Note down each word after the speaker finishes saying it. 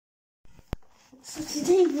So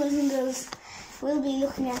today, boys and girls, we'll be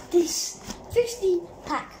looking at this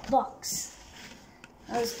 50-pack box.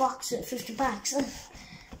 This box with 50 packs.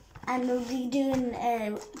 And we'll be doing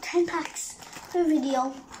 10 packs per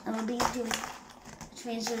video. And we'll be doing, which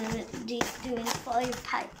means we'll be doing 5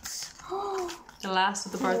 packs. The last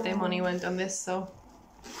of the birthday money went on this, so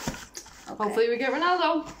Okay. hopefully we get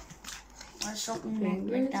Ronaldo. Or something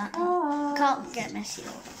like that. Can't get Messi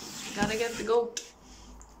though. Gotta get the goat.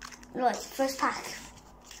 Right, first pack.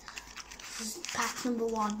 This is pack number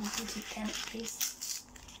 1. You can keep count, please.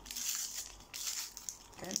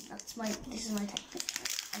 Then this is my technique.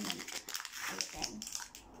 And then again.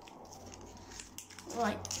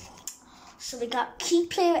 Right. So we got key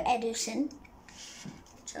player Edison,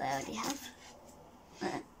 which I already have.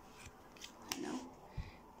 I know.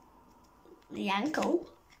 Lianco.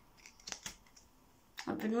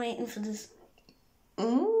 I've been waiting for this.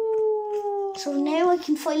 So now I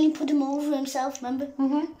can finally put him over himself, remember?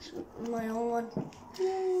 So my own one.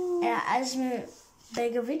 Asmir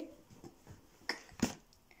Begovic.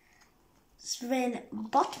 Sven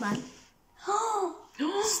Botman.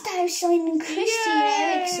 Star signing Christian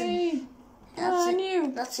Eriksen. That's a new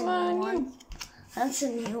one. That's a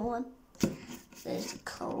new one. There's the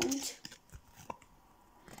code.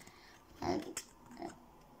 And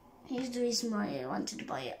here's the reason why I wanted to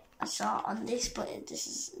buy it. I saw it on this, but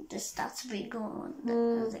that's a big one.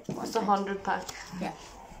 It's a 100-pack. Yeah.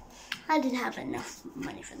 I didn't have enough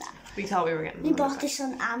money for that. We thought we were getting. We bought this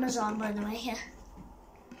on Amazon, by the way. Yeah.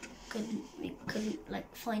 We couldn't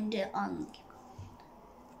like find it on.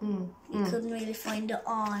 We couldn't really find it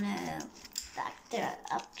on the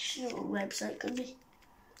actual website, could we?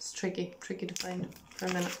 It's tricky to find for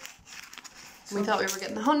a minute. We thought we were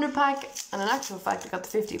getting the 100-pack, and in actual fact, we got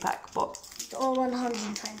the 50-pack, but it's all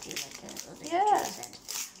 120, like yeah, said.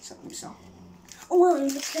 Something so. Oh well,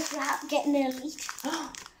 it looks like we're getting an elite.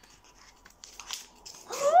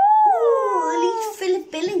 Elite Philip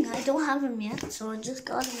Billing. I don't have him yet, so I just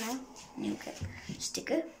got him now. New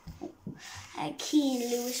sticker. Keane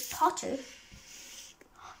Lewis Potter.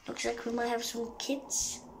 Looks like we might have some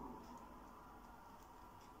kits.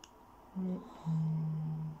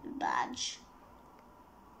 Badge.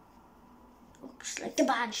 Looks like the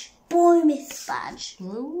badge. Bournemouth badge.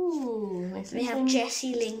 Ooh, nice. We have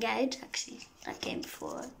Jesse Lingard. Actually, that came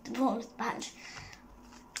before the Bournemouth badge.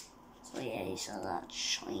 So yeah, you saw that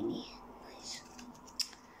shiny. Nice.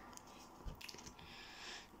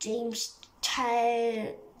 James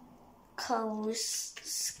Tarkowski.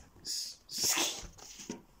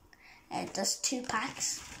 Does 2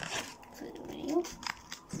 packs for the video.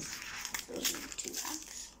 Those are the 2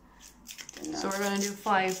 packs. So we're gonna do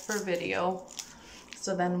 5 per video.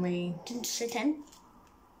 So then we didn't say 10.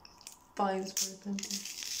 5's for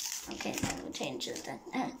 20. Okay, now we'll change it then.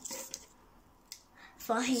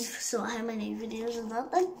 5. So how many videos is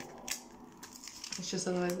that then? It's just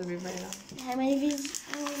otherwise it'll be very long. How many videos?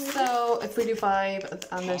 So if we do 5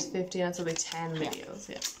 and there's 50, that's will be 10 videos.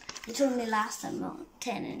 Yeah. You told me last time not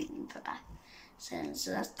 10 per pack. So this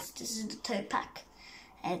is the 3rd pack.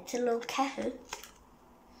 Tilo Kehu.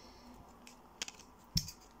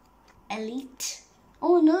 Elite.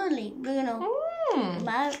 Oh, no elite. Bruno.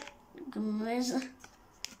 Gomez.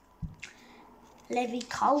 Levi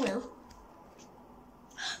Colwell.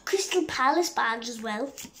 Crystal Palace badge as well,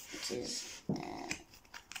 which is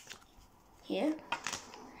here.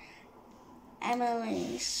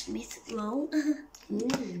 Emily Smith Rowe.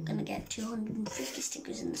 Gonna get 250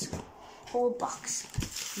 stickers in this whole box.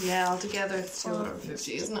 Yeah, altogether it's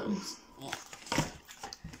 250, isn't it? Yeah.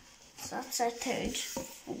 So that's our 3rd.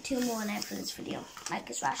 And 2 more now for this video.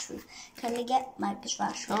 Marcus Rashford. Can we get Marcus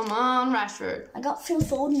Rashford? Come on, Rashford. I got Phil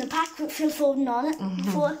Foden, a pack with Phil Foden on it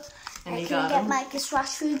before. And you can I got get him. Marcus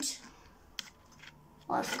Rashford?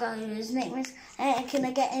 Oh, I forgot who his name is. Can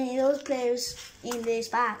I get any of those players in this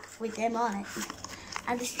pack with them on it?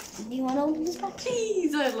 And do you want to open this pack?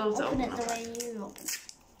 Please, I'd love to open it the way you open it.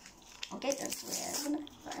 Okay, that's the way I open it.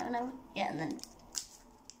 Yeah, and then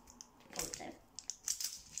pull it down.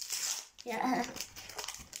 Yeah.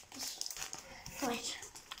 Right.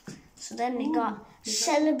 So then we got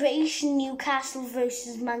Celebration Newcastle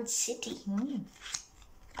versus Man City.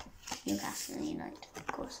 Newcastle United, of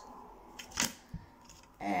course.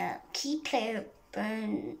 Key player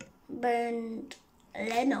Bernd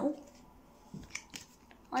Leno.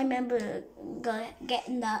 I remember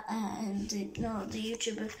getting that, the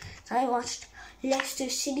YouTuber. So I watched Leicester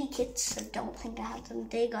City kits. I don't think I had them.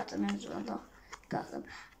 They got them as well, though. Got them.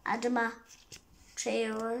 Adama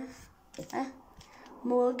Traore.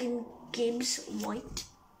 Morgan Gibbs White.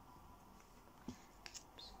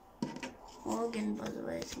 Morgan, by the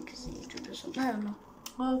way, I think is injured or something. I don't know.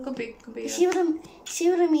 Well, could be. You see what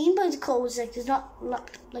I mean by the codes? Like, there's not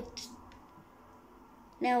like.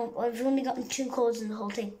 Now I've only gotten 2 codes in the whole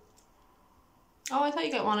thing. Oh, I thought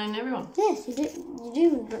you got one in everyone. Yes, you do. You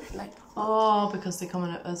do, but like. Oh, because they come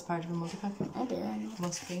in as part of a multi-pack. Maybe I don't know.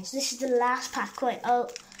 Must be. So this is the last pack. Wait, oh,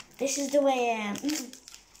 this is the way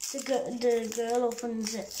the girl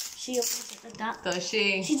opens it. She opens it like that. Does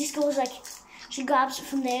she? She just goes like, she grabs it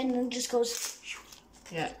from there and then just goes.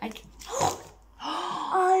 Yeah. Like.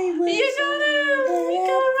 I was. You got him! You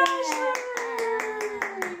got Rashford!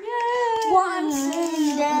 Once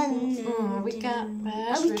and We got Are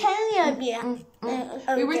Rashford. we telling you?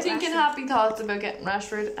 Yeah. We were thinking happy thoughts about getting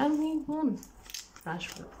Rashford, and we won.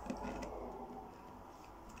 Rashford.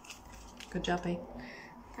 Good job, eh?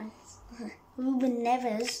 Thanks. Ruben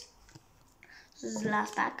Neves. This is the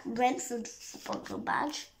last pack. Brentford Football Club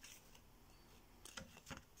badge.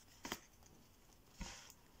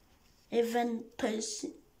 Ivan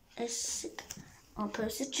Persic. Or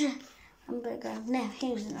Persic. Hamburger. Now,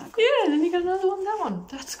 here's another one. Yeah, then you got another one. That one.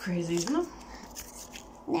 That's crazy, isn't it?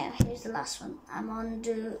 Now, here's the last one. I'm on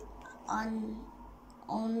the...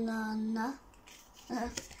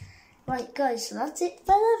 Right, guys, so that's it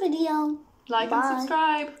for the video. Like Bye. and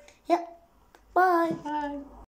subscribe. Yep. Bye. Bye.